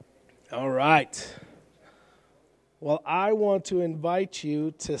All right. Well, I want to invite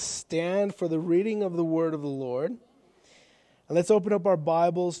you to stand for the reading of the word of the Lord. And let's open up our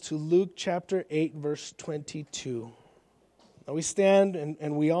Bibles to Luke chapter 8, verse 22. Now we stand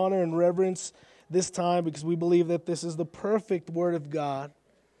and we honor and reverence this time because we believe that this is the perfect word of God.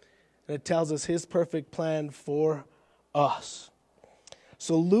 And it tells us his perfect plan for us.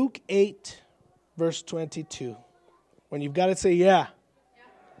 So Luke 8, verse 22. When you've got it, say yeah.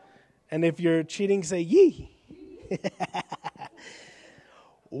 And if you're cheating, say yee.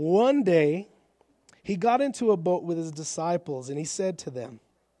 One day, he got into a boat with his disciples, and he said to them,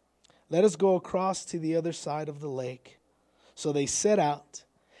 "Let us go across to the other side of the lake." So they set out,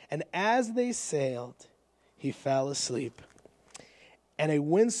 and as they sailed, he fell asleep. And a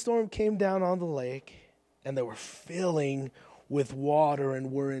windstorm came down on the lake, and they were filling with water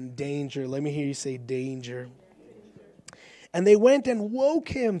and were in danger. Let me hear you say danger. And they went and woke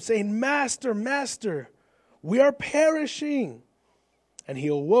him, saying, "Master, Master, we are perishing." And he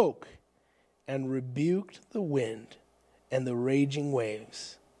awoke and rebuked the wind and the raging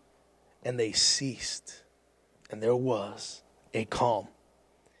waves, and they ceased, and there was a calm.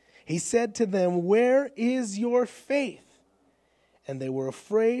 He said to them, "Where is your faith?" And they were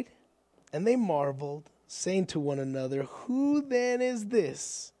afraid, and they marveled, saying to one another, "Who then is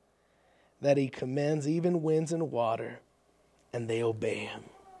this, that he commands even winds and water, and they obey him?"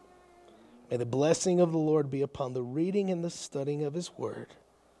 May the blessing of the Lord be upon the reading and the studying of his word.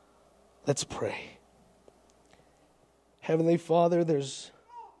 Let's pray. Heavenly Father, there's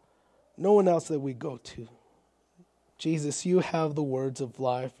no one else that we go to. Jesus, you have the words of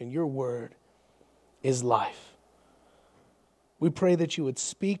life, and your word is life. We pray that you would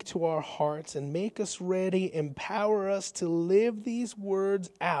speak to our hearts and make us ready, empower us to live these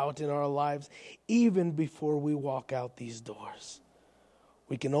words out in our lives, even before we walk out these doors.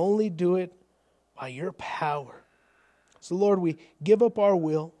 We can only do it by your power. So, Lord, we give up our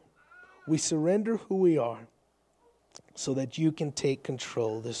will. We surrender who we are so that you can take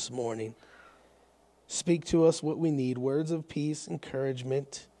control this morning. Speak to us what we need, words of peace,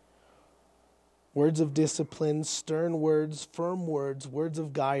 encouragement, words of discipline, stern words, firm words, words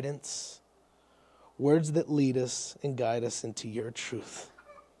of guidance, words that lead us and guide us into your truth.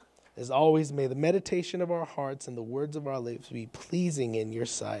 As always, may the meditation of our hearts and the words of our lips be pleasing in your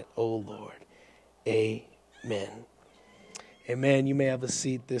sight, O Lord. Amen. Amen. You may have a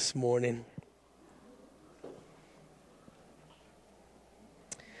seat this morning.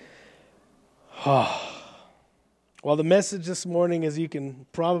 Well, the message this morning, as you can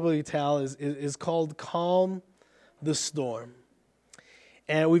probably tell, is called Calm the Storm.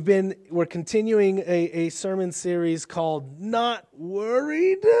 And we're continuing a sermon series called Not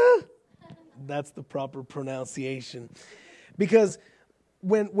Worried. That's the proper pronunciation. Because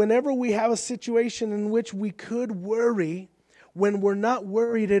whenever we have a situation in which we could worry, when we're not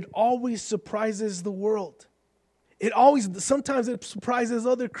worried, it always surprises the world. Sometimes it surprises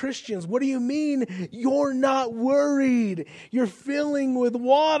other Christians. What do you mean you're not worried? You're filling with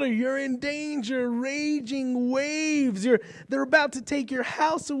water. You're in danger, raging waves. They're about to take your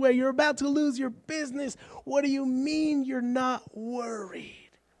house away. You're about to lose your business. What do you mean you're not worried?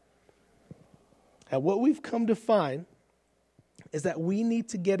 And what we've come to find is that we need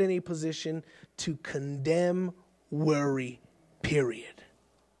to get in a position to condemn worry, period.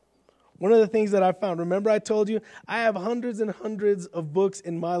 One of the things that I found, remember I told you, I have hundreds and hundreds of books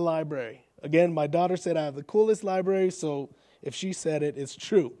in my library. Again, my daughter said I have the coolest library, so if she said it, it's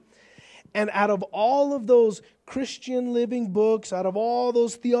true. And out of all of those Christian living books, out of all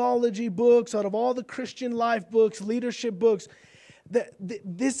those theology books, out of all the Christian life books, leadership books,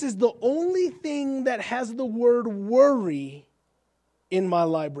 this is the only thing that has the word worry in my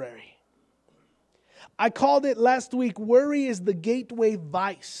library. I called it last week, worry is the gateway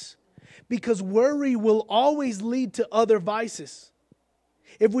vice. Because worry will always lead to other vices.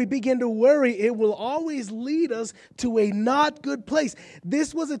 If we begin to worry, it will always lead us to a not good place.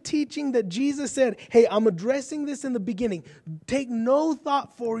 This was a teaching that Jesus said, hey, I'm addressing this in the beginning. Take no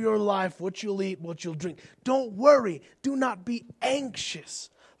thought for your life, what you'll eat, what you'll drink. Don't worry. Do not be anxious.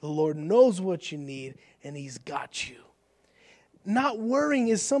 The Lord knows what you need, and he's got you. Not worrying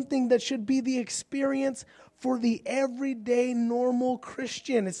is something that should be the experience for the everyday normal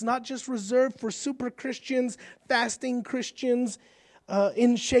Christian. It's not just reserved for super Christians, fasting Christians,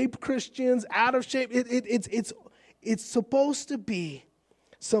 in shape Christians, out of shape. It's supposed to be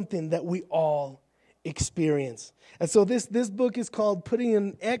something that we all experience. And so this book is called Putting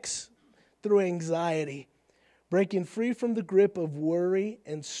an X Through Anxiety, Breaking Free from the Grip of Worry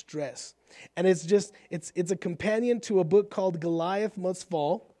and Stress. And it's a companion to a book called Goliath Must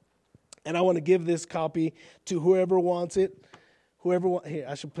Fall. And I want to give this copy to whoever wants it. Here,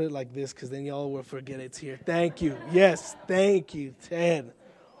 I should put it like this because then y'all will forget it's here. Thank you. Yes, thank you, Ted.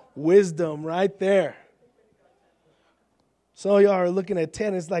 Wisdom right there. Some of y'all are looking at Ted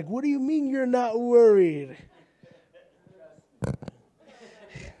and it's like, what do you mean you're not worried?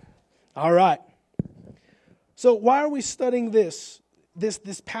 All right. So why are we studying this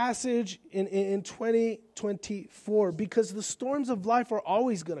passage in 2024? Because the storms of life are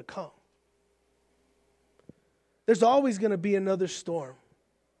always going to come. There's always going to be another storm.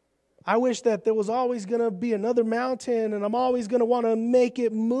 I wish that there was always going to be another mountain and I'm always going to want to make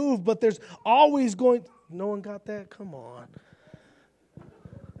it move, but there's always going... No one got that? Come on.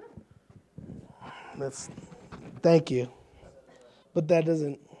 Thank you. But that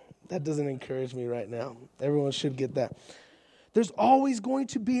doesn't encourage me right now. Everyone should get that. There's always going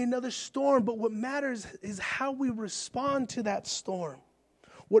to be another storm, but what matters is how we respond to that storm.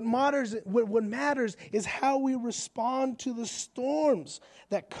 What matters is how we respond to the storms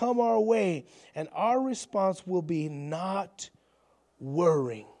that come our way. And our response will be not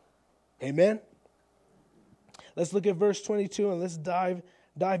worrying. Amen? Let's look at verse 22 and let's dive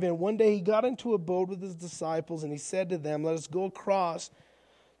in. One day he got into a boat with his disciples and he said to them, let us go across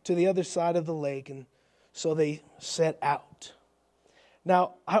to the other side of the lake. And so they set out.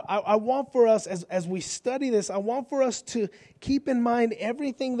 Now, I want for us, as we study this, I want for us to keep in mind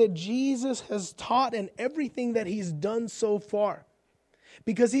everything that Jesus has taught and everything that he's done so far.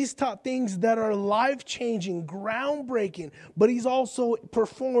 Because he's taught things that are life-changing, groundbreaking, but he's also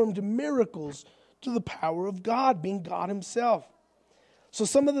performed miracles to the power of God, being God himself. So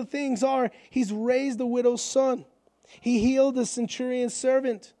some of the things are, he's raised the widow's son. He healed the centurion's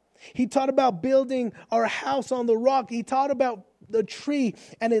servant. He taught about building our house on the rock. He taught about the tree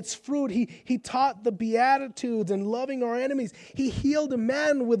and its fruit. He taught the Beatitudes and loving our enemies. He healed a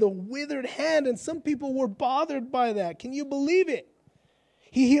man with a withered hand, and some people were bothered by that. Can you believe it?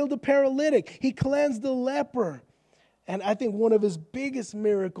 He healed a paralytic. He cleansed the leper. And I think one of his biggest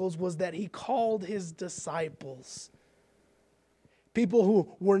miracles was that he called his disciples. People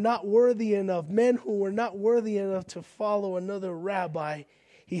who were not worthy enough, men who were not worthy enough to follow another rabbi.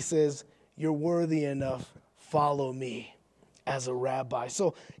 He says, you're worthy enough, follow me as a rabbi.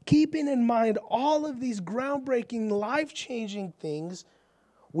 So keeping in mind all of these groundbreaking, life-changing things,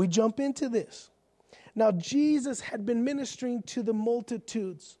 we jump into this. Now, Jesus had been ministering to the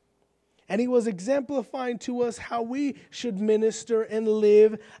multitudes, and he was exemplifying to us how we should minister and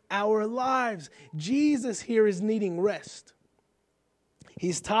live our lives. Jesus here is needing rest.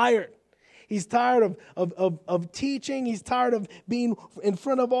 He's tired. He's tired of teaching. He's tired of being in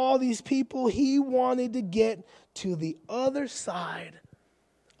front of all these people. He wanted to get to the other side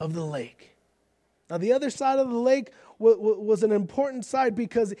of the lake. Now, the other side of the lake was an important side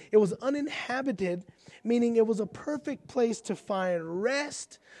because it was uninhabited, meaning it was a perfect place to find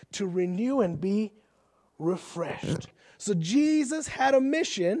rest, to renew, and be refreshed. So Jesus had a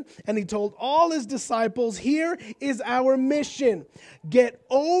mission, and he told all his disciples, here is our mission. Get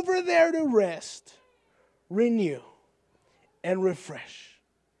over there to rest, renew, and refresh.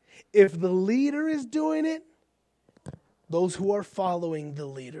 If the leader is doing it, those who are following the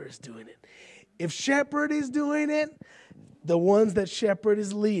leader is doing it. If shepherd is doing it, the ones that shepherd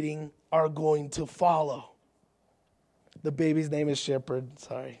is leading are going to follow. The baby's name is Shepherd.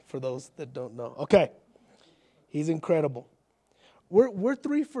 Sorry for those that don't know. Okay. He's incredible. We're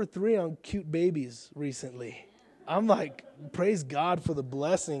 3 for 3 on cute babies recently. I'm like, praise God for the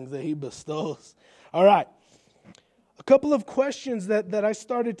blessings that he bestows. All right. A couple of questions that I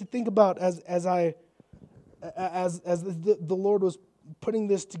started to think about as the Lord was putting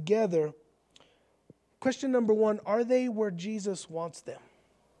this together. Question number 1, are they where Jesus wants them?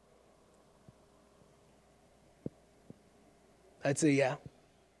 I'd say yeah.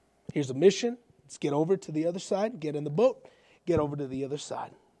 Here's a mission. Let's get over to the other side, get in the boat, get over to the other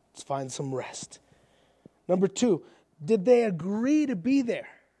side. Let's find some rest. Number 2, did they agree to be there?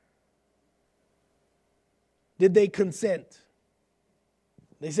 Did they consent?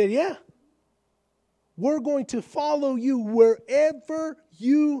 They said, yeah. We're going to follow you wherever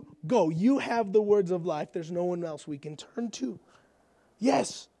you go. You have the words of life. There's no one else we can turn to.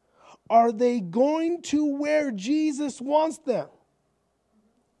 Yes. Are they going to where Jesus wants them?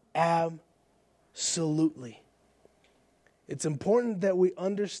 Absolutely. It's important that we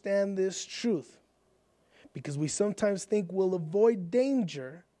understand this truth because we sometimes think we'll avoid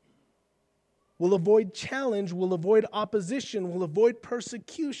danger, we'll avoid challenge, we'll avoid opposition, we'll avoid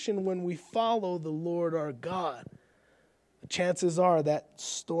persecution when we follow the Lord our God. The chances are that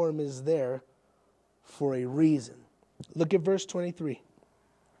storm is there for a reason. Look at verse 23.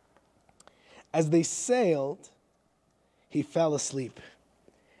 As they sailed, he fell asleep,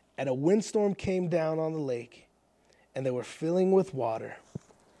 and a windstorm came down on the lake, and they were filling with water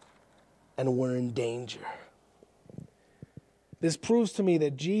and were in danger. This proves to me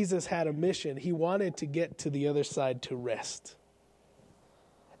that Jesus had a mission. He wanted to get to the other side to rest.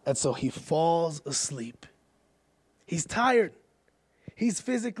 And so he falls asleep. He's tired. He's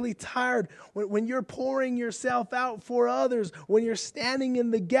physically tired. When you're pouring yourself out for others, when you're standing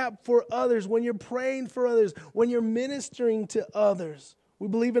in the gap for others, when you're praying for others, when you're ministering to others. We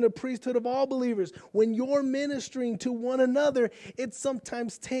believe in a priesthood of all believers. When you're ministering to one another, it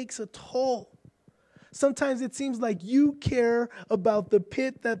sometimes takes a toll. Sometimes it seems like you care about the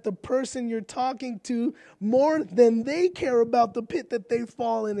pit that the person you're talking to more than they care about the pit that they've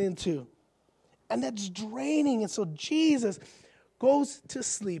fallen into. And that's draining. And so Jesus goes to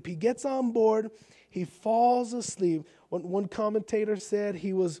sleep. He gets on board. He falls asleep. One commentator said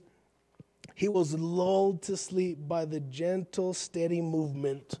he was lulled to sleep by the gentle, steady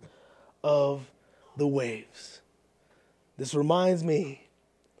movement of the waves. This reminds me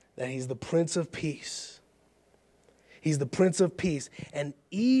that he's the Prince of Peace. He's the Prince of Peace. And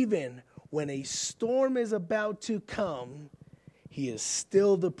even when a storm is about to come, he is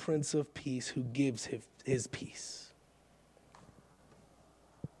still the Prince of Peace who gives his peace.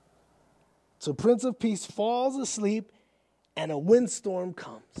 So Prince of Peace falls asleep and a windstorm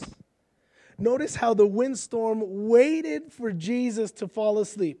comes. Notice how the windstorm waited for Jesus to fall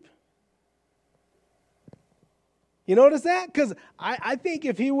asleep. You notice that? Because I think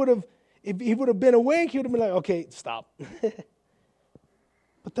if he would have been awake, he would have been like, okay, stop.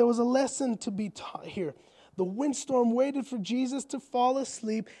 But there was a lesson to be taught here. The windstorm waited for Jesus to fall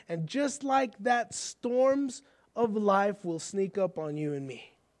asleep, and just like that, storms of life will sneak up on you and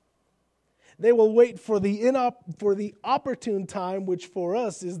me. They will wait for the opportune time, which for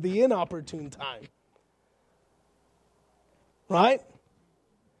us is the inopportune time. Right?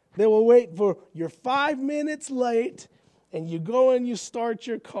 They will wait for you're 5 minutes late, and you go and you start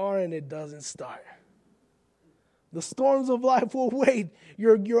your car, and it doesn't start. The storms of life will wait.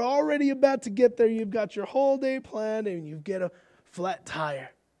 You're already about to get there. You've got your whole day planned, and you get a flat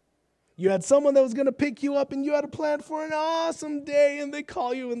tire. You had someone that was going to pick you up, and you had a plan for an awesome day, and they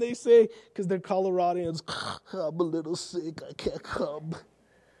call you, and they say, because they're Coloradians, I'm a little sick, I can't come.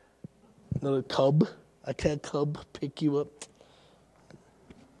 Another cub, I can't come pick you up.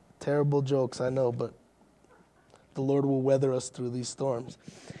 Terrible jokes, I know, but the Lord will weather us through these storms.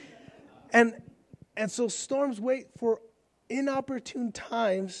 And so storms wait for inopportune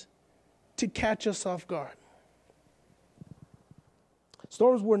times to catch us off guard.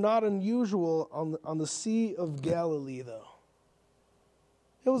 Storms were not unusual on the Sea of Galilee, though.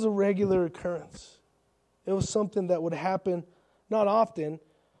 It was a regular occurrence. It was something that would happen not often,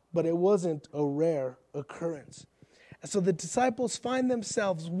 but it wasn't a rare occurrence. And so the disciples find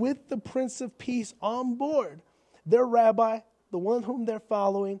themselves with the Prince of Peace on board. Their rabbi, the one whom they're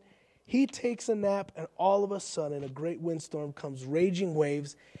following, he takes a nap, and all of a sudden a great windstorm comes, raging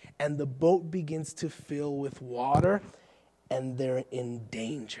waves, and the boat begins to fill with water, and they're in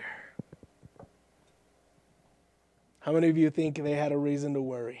danger. How many of you think they had a reason to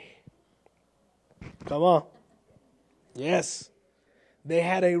worry? Come on. Yes. They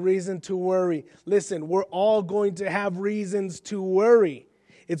had a reason to worry. Listen, we're all going to have reasons to worry.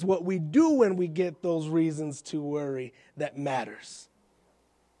 It's what we do when we get those reasons to worry that matters.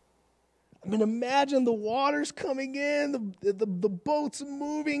 I mean, imagine the water's coming in, the boat's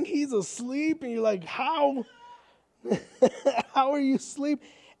moving, he's asleep, and you're like, how? How are you asleep?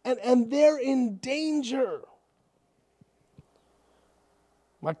 And they're in danger.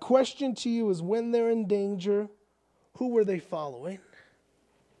 My question to you is, when they're in danger, who were they following?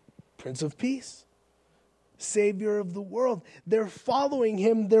 Prince of Peace, Savior of the world. They're following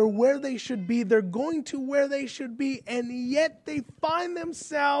him. They're where they should be. They're going to where they should be, and yet they find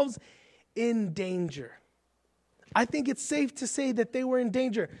themselves in danger. I think it's safe to say that they were in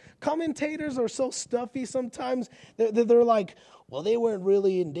danger. Commentators are so stuffy sometimes. They're like, well, they weren't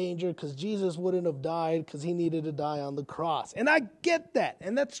really in danger because Jesus wouldn't have died because he needed to die on the cross. And I get that,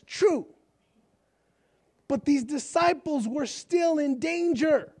 and that's true. But these disciples were still in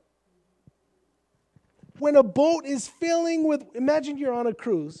danger. When a boat is filling with, imagine you're on a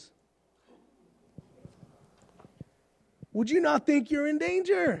cruise. Would you not think you're in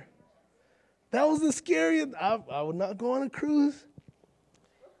danger? That was the scariest. I would not go on a cruise.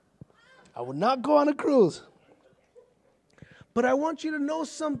 I would not go on a cruise. But I want you to know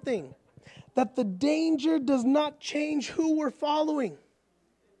something, that the danger does not change who we're following.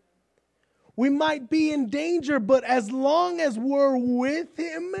 We might be in danger, but as long as we're with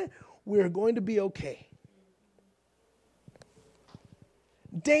him, we're going to be okay.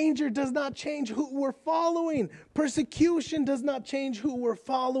 Danger does not change who we're following. Persecution does not change who we're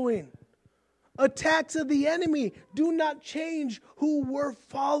following. Attacks of the enemy do not change who we're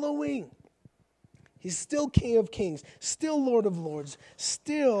following. He's still King of Kings, still Lord of Lords,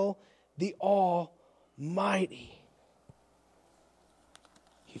 still the Almighty.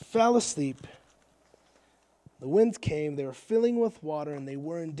 He fell asleep. The winds came, they were filling with water, and they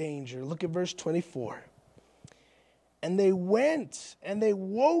were in danger. Look at verse 24. And they went and they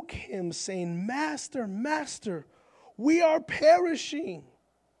woke him, saying, Master, Master, we are perishing.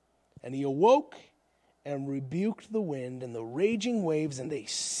 And he awoke and rebuked the wind and the raging waves, and they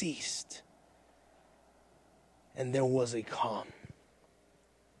ceased. And there was a calm.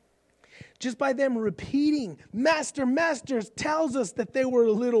 Just by them repeating, Master, Master, tells us that they were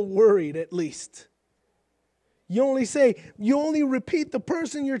a little worried at least. You only repeat the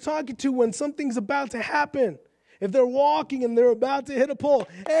person you're talking to when something's about to happen. If they're walking and they're about to hit a pole,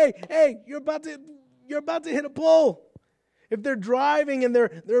 hey, you're about to hit a pole. If they're driving and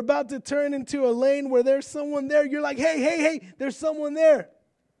they're about to turn into a lane where there's someone there, you're like, hey, there's someone there.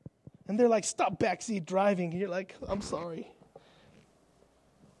 And they're like, stop backseat driving. And you're like, I'm sorry.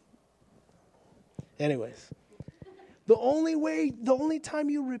 Anyways, the only time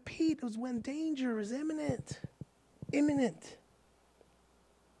you repeat is when danger is imminent.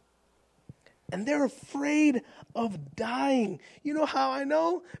 And they're afraid of dying. You know how I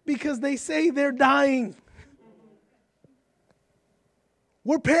know? Because they say they're dying.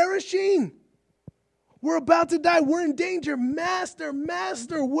 We're perishing. We're about to die. We're in danger. Master,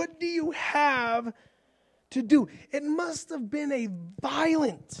 Master, what do you have to do? It must have been a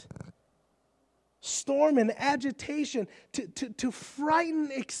violent storm and agitation to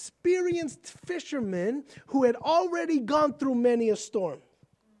frighten experienced fishermen who had already gone through many a storm.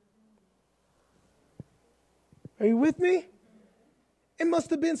 Are you with me? It must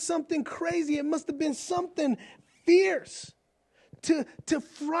have been something crazy. It must have been something fierce to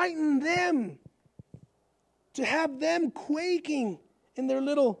frighten them, to have them quaking in their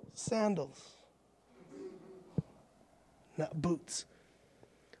little sandals, not boots.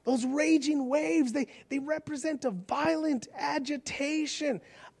 Those raging waves, they represent a violent agitation.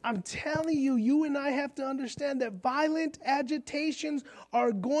 I'm telling you, you and I have to understand that violent agitations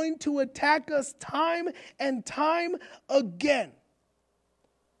are going to attack us time and time again.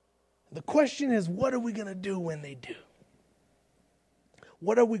 The question is, what are we going to do when they do?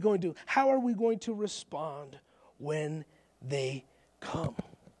 What are we going to do? How are we going to respond when they come?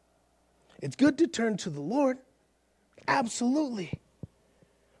 It's good to turn to the Lord. Absolutely.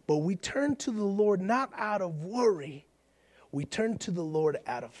 But we turn to the Lord not out of worry. We turn to the Lord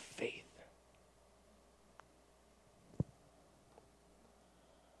out of faith.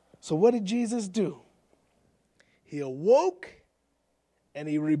 So what did Jesus do? He awoke and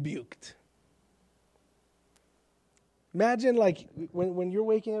he rebuked. Imagine like when you're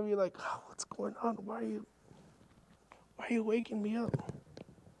waking up, you're like, oh, what's going on? Why are you waking me up?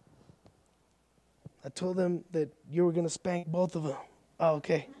 I told them that you were going to spank both of them. Oh,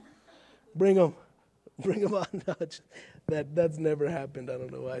 okay. Bring them on. No, that's never happened. I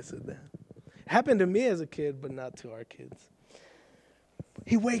don't know why I said that. It happened to me as a kid, but not to our kids.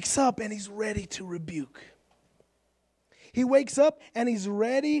 He wakes up and he's ready to rebuke. He wakes up and he's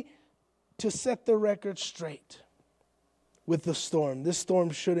ready to set the record straight with the storm. This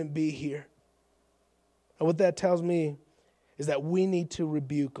storm shouldn't be here. And what that tells me is that we need to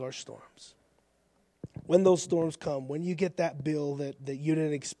rebuke our storms. When those storms come, when you get that bill that you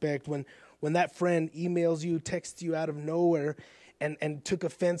didn't expect, when that friend emails you, texts you out of nowhere and took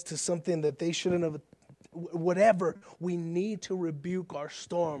offense to something that they shouldn't have, whatever, we need to rebuke our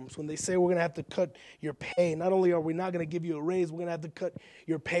storms. When they say we're going to have to cut your pay, not only are we not going to give you a raise, we're going to have to cut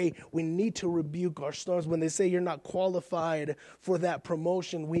your pay. We need to rebuke our storms. When they say you're not qualified for that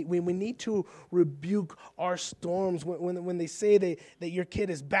promotion, we need to rebuke our storms. When they say that your kid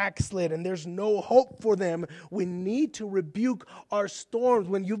is backslid and there's no hope for them, we need to rebuke our storms.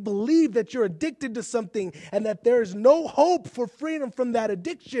 When you believe that you're addicted to something and that there's no hope for freedom from that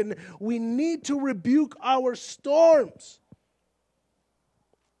addiction, we need to rebuke our storms.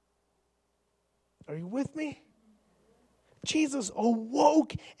 Are you with me? Jesus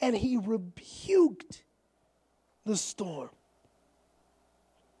awoke and he rebuked the storm.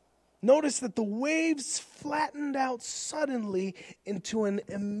 Notice that the waves flattened out suddenly into an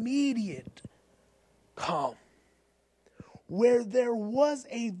immediate calm. Where there was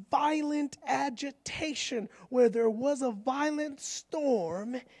a violent agitation, where there was a violent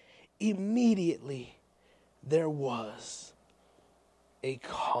storm, immediately there was a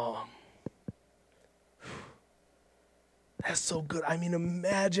calm. That's so good. I mean,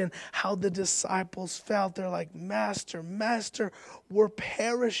 imagine how the disciples felt. They're like, Master, Master, we're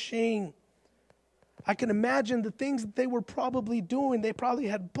perishing. I can imagine the things that they were probably doing. They probably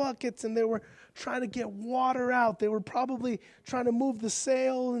had buckets and they were trying to get water out. They were probably trying to move the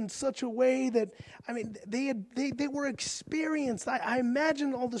sail in such a way that, I mean, they were experienced. I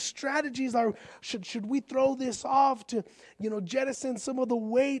imagine all the strategies are, should we throw this off to, jettison some of the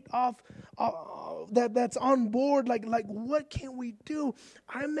weight off that's on board? Like what can we do?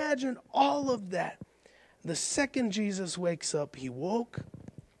 I imagine all of that. The second Jesus wakes up, he woke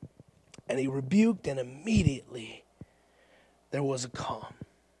and he rebuked, and immediately there was a calm.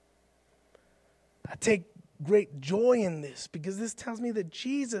 I take great joy in this because this tells me that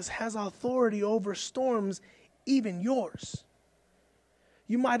Jesus has authority over storms, even yours.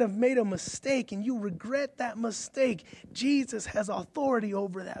 You might have made a mistake and you regret that mistake. Jesus has authority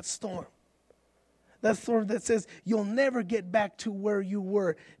over that storm. That storm that says you'll never get back to where you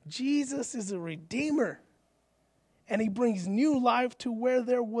were. Jesus is a redeemer. And he brings new life to where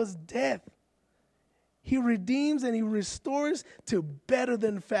there was death. He redeems and he restores to better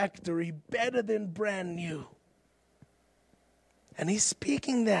than factory, better than brand new. And he's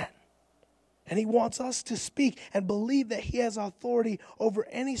speaking that. And he wants us to speak and believe that he has authority over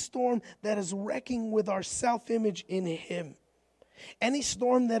any storm that is wrecking with our self-image in him. Any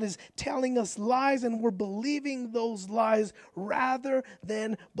storm that is telling us lies and we're believing those lies rather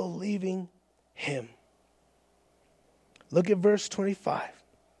than believing him. Look at verse 25.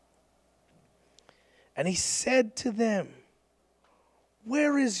 And he said to them,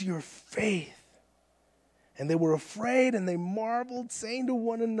 where is your faith? And they were afraid and they marveled, saying to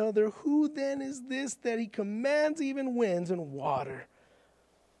one another, who then is this that he commands even winds and water?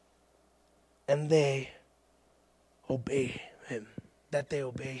 And they obey him, that they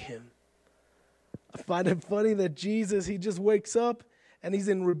obey him. I find it funny that Jesus, he just wakes up and he's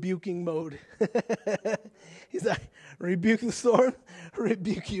in rebuking mode. He's like, rebuke the storm,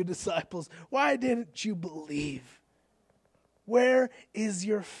 rebuke you disciples. Why didn't you believe? Where is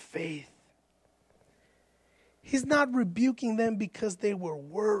your faith? He's not rebuking them because they were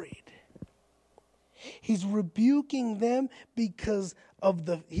worried. He's rebuking them because of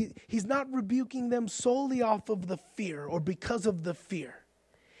he's not rebuking them solely off of the fear or because of the fear.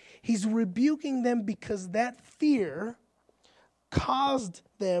 He's rebuking them because that fear caused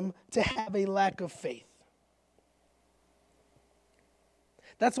them to have a lack of faith.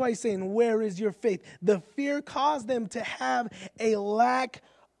 That's why he's saying, where is your faith? The fear caused them to have a lack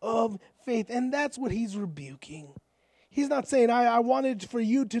of faith. And that's what he's rebuking. He's not saying, I wanted for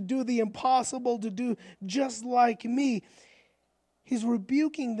you to do the impossible, to do just like me. He's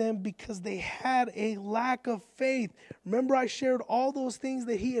rebuking them because they had a lack of faith. Remember, I shared all those things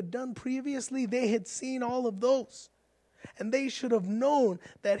that he had done previously. They had seen all of those. And they should have known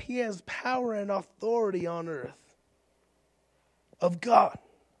that he has power and authority on earth of God.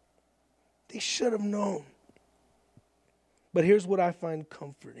 They should have known. But here's what I find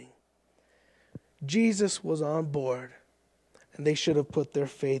comforting. Jesus was on board, and they should have put their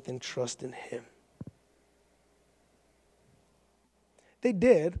faith and trust in him. They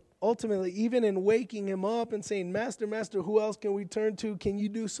did, ultimately, even in waking him up and saying, Master, Master, who else can we turn to? Can you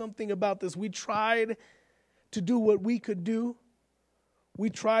do something about this? We tried to do what we could do. We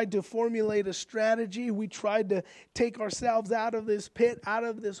tried to formulate a strategy. We tried to take ourselves out of this pit, out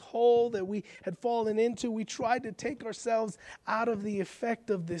of this hole that we had fallen into. We tried to take ourselves out of the effect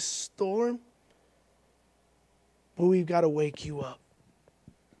of this storm. But we've got to wake you up.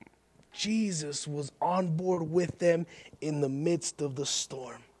 Jesus was on board with them in the midst of the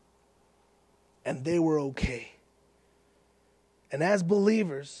storm. And they were okay. And as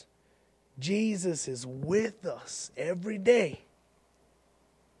believers, Jesus is with us every day,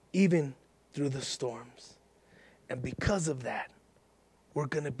 even through the storms. And because of that, we're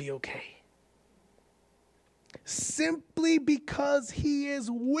going to be okay. Simply because he is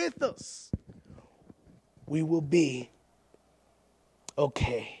with us, we will be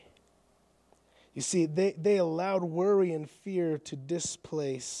okay. You see, they allowed worry and fear to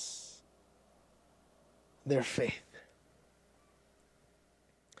displace their faith.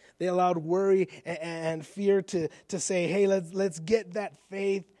 They allowed worry and fear to say, hey, let's get that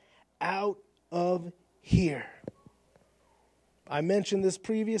faith out of here. I mentioned this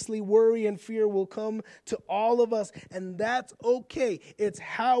previously. Worry and fear will come to all of us, and that's okay. It's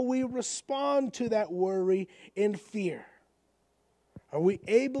how we respond to that worry and fear. Are we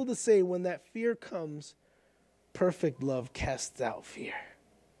able to say when that fear comes, perfect love casts out fear?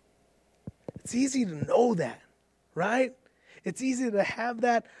 It's easy to know that, right? It's easy to have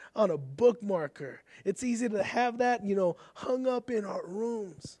that on a bookmarker. It's easy to have that, hung up in our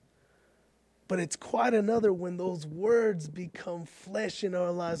rooms. But it's quite another when those words become flesh in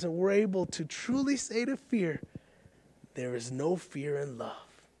our lives and we're able to truly say to fear, there is no fear in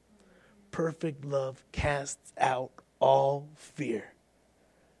love. Perfect love casts out all fear.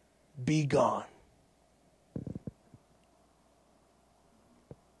 Be gone.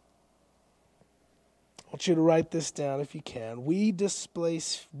 I want you to write this down if you can. We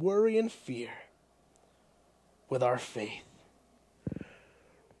displace worry and fear with our faith.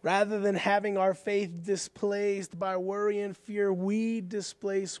 Rather than having our faith displaced by worry and fear, we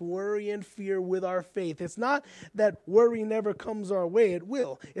displace worry and fear with our faith. It's not that worry never comes our way, it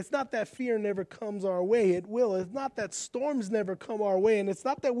will. It's not that fear never comes our way, it will. It's not that storms never come our way, and it's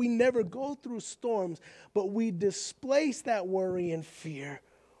not that we never go through storms, but we displace that worry and fear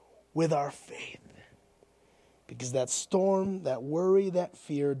with our faith. Because that storm, that worry, that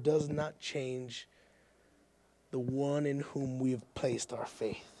fear does not change the one in whom we have placed our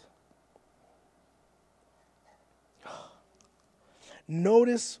faith.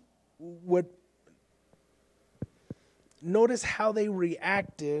 Notice how they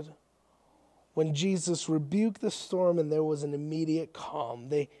reacted when Jesus rebuked the storm and there was an immediate calm.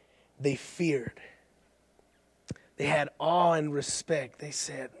 They feared. They had awe and respect. They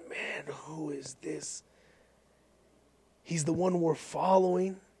said, man, who is this? He's the one we're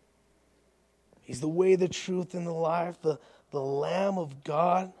following. He's the way, the truth, and the life, the Lamb of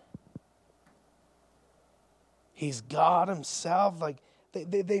God. He's God himself. Like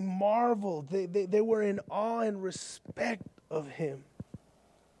they marveled. They were in awe and respect of him.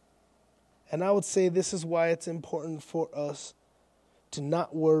 And I would say this is why it's important for us to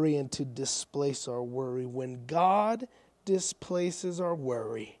not worry and to displace our worry. When God displaces our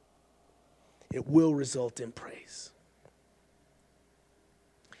worry, it will result in praise.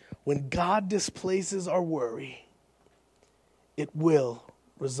 When God displaces our worry, it will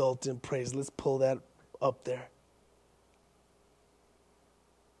result in praise. Let's pull that up there.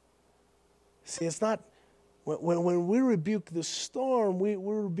 See, it's not, when we rebuke the storm, we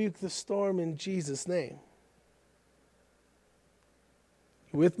rebuke the storm in Jesus' name.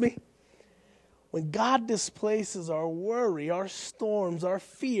 You with me? When God displaces our worry, our storms, our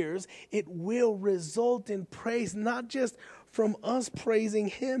fears, it will result in praise, not just from us praising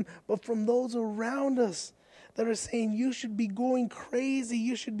him, but from those around us that are saying, you should be going crazy.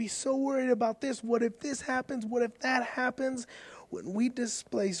 You should be so worried about this. What if this happens? What if that happens? When we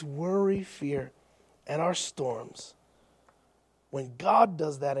displace worry, fear, and our storms, when God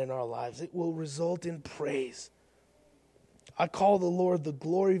does that in our lives, it will result in praise. I call the Lord the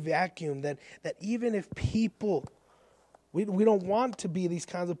glory vacuum, that even if people, we don't want to be these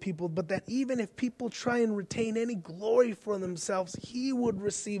kinds of people, but that even if people try and retain any glory for themselves, he would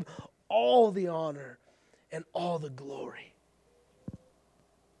receive all the honor and all the glory.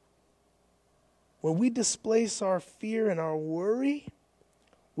 When we displace our fear and our worry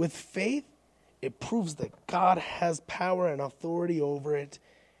with faith, it proves that God has power and authority over it.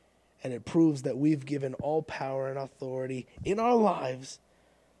 And it proves that we've given all power and authority in our lives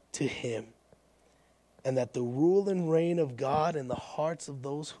to him. And that the rule and reign of God in the hearts of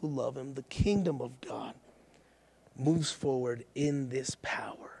those who love him, the kingdom of God, moves forward in this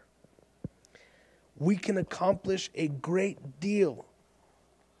power. We can accomplish a great deal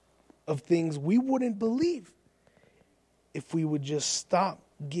of things we wouldn't believe if we would just stop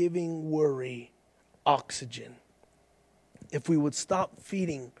giving worry oxygen. If we would stop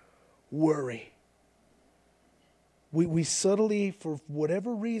feeding worry. We subtly, for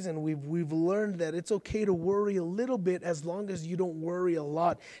whatever reason, we've learned that it's okay to worry a little bit as long as you don't worry a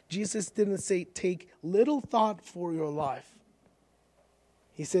lot. Jesus didn't say take little thought for your life.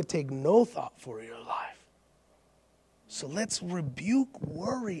 He said take no thought for your life. So let's rebuke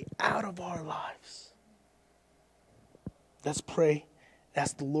worry out of our lives. Let's pray.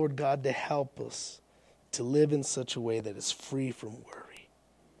 Ask the Lord God to help us to live in such a way that is free from worry.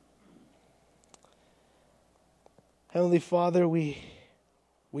 Heavenly Father, we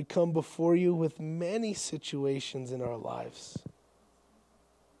come before you with many situations in our lives.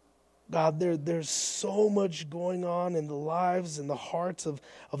 God, there's so much going on in the lives and the hearts of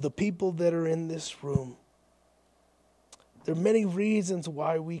the people that are in this room. There are many reasons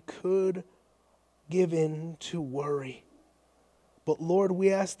why we could give in to worry. But Lord,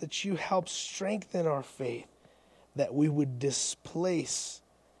 we ask that you help strengthen our faith, that we would displace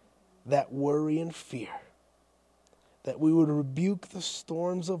that worry and fear, that we would rebuke the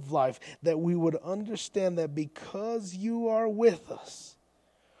storms of life, that we would understand that because you are with us,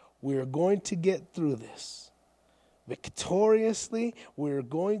 we are going to get through this. victoriously. We're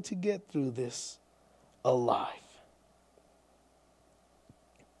going to get through this alive.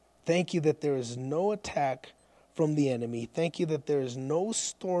 Thank you that there is no attack from the enemy. Thank you that there is no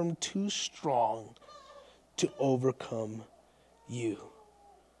storm too strong to overcome you.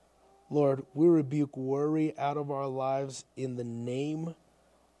 Lord, we rebuke worry out of our lives in the name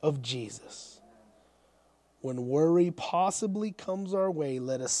of Jesus. When worry possibly comes our way,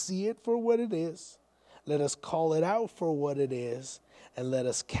 let us see it for what it is. Let us call it out for what it is. And let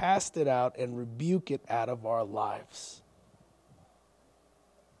us cast it out and rebuke it out of our lives.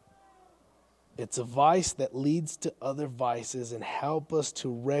 It's a vice that leads to other vices, and help us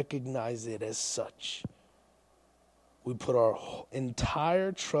to recognize it as such. We put our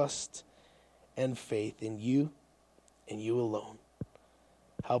entire trust and faith in you and you alone.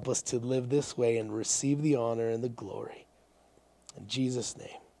 Help us to live this way and receive the honor and the glory. In Jesus'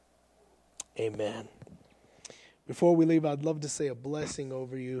 name, amen. Before we leave, I'd love to say a blessing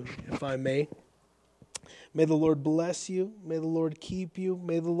over you, if I may. May the Lord bless you. May the Lord keep you.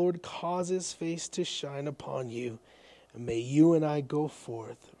 May the Lord cause his face to shine upon you. And may you and I go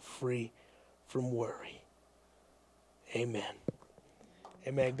forth free from worry. Amen.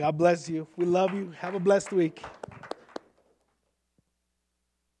 Amen. God bless you. We love you. Have a blessed week.